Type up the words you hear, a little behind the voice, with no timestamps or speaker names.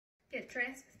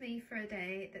dress with me for a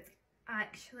day that's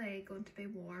actually going to be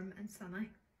warm and sunny.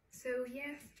 So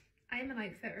yes, I'm an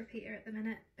outfit repeater at the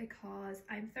minute because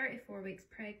I'm 34 weeks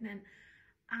pregnant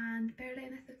and barely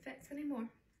anything fits anymore.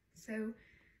 So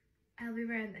I'll be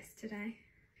wearing this today.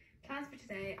 Plans for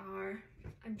today are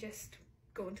I'm just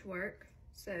going to work,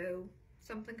 so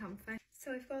something comfy.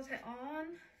 So I've got it on,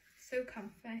 so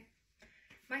comfy.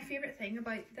 My favourite thing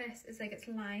about this is like it's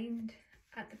lined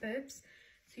at the boobs,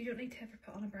 so you don't need to ever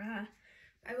put on a bra.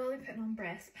 But I will be putting on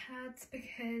breast pads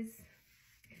because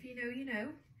if you know, you know.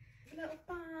 A little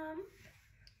bump,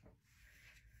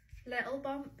 little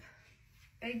bump,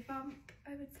 big bump,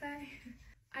 I would say.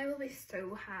 I will be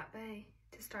so happy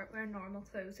to start wearing normal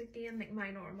clothes again, like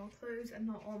my normal clothes, and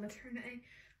not all maternity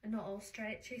and not all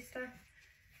stretchy stuff.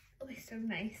 It'll be so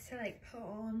nice to like put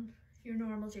on your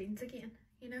normal jeans again,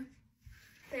 you know.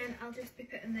 Then I'll just be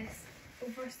putting this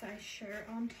oversized shirt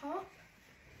on top,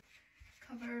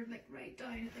 covered like right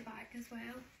down at the back as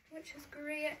well, which is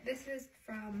great. This is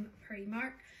from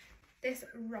Primark. This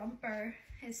romper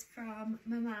is from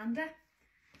Mamanda.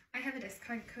 I have a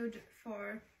discount code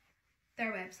for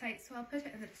their website, so I'll put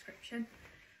it in the description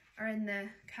or in the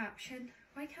caption.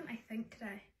 Why can't I think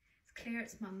today? It's clear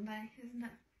it's Monday, isn't it?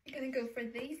 I'm gonna go for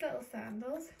these little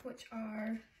sandals, which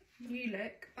are new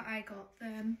look, but I got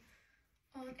them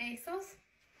on ASOS.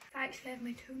 I actually have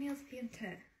my toenails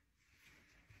painted.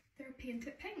 They're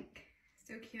painted pink.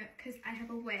 So cute, because I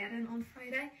have a wedding on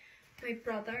Friday. My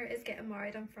brother is getting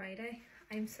married on Friday.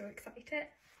 I'm so excited.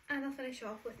 And I'll finish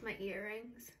off with my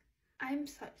earrings. I'm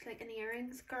such like an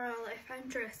earrings girl. If I'm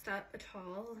dressed up at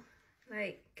all,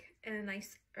 like in a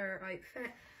nicer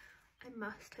outfit, I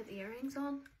must have earrings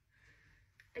on.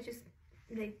 I just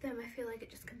need them. I feel like it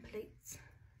just completes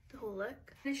the whole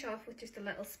look. Finish off with just a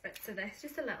little spritz of this,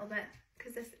 just a little bit,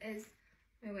 because this is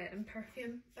my wedding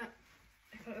perfume. But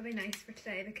I thought it would be nice for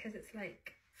today because it's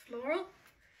like floral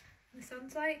and the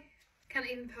sun's out. Can't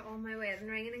even put on my wedding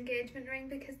ring and engagement ring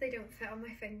because they don't fit on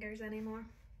my fingers anymore.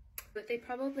 But they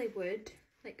probably would,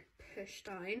 like, push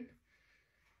down.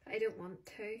 But I don't want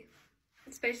to.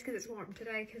 Especially because it's warm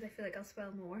today, because I feel like I'll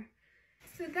swell more.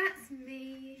 So that's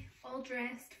me all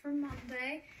dressed for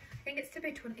Monday. I think it's to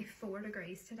be 24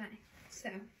 degrees today. So,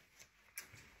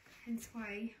 hence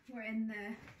why we're in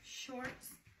the shorts,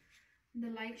 the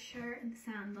light shirt and the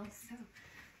sandals. So,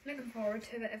 looking forward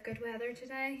to a bit of good weather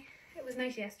today. It was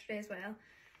nice yesterday as well,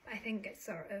 but I think it's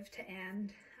sort of to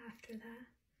end after that.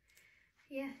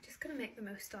 Yeah, just gonna make the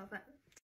most of it.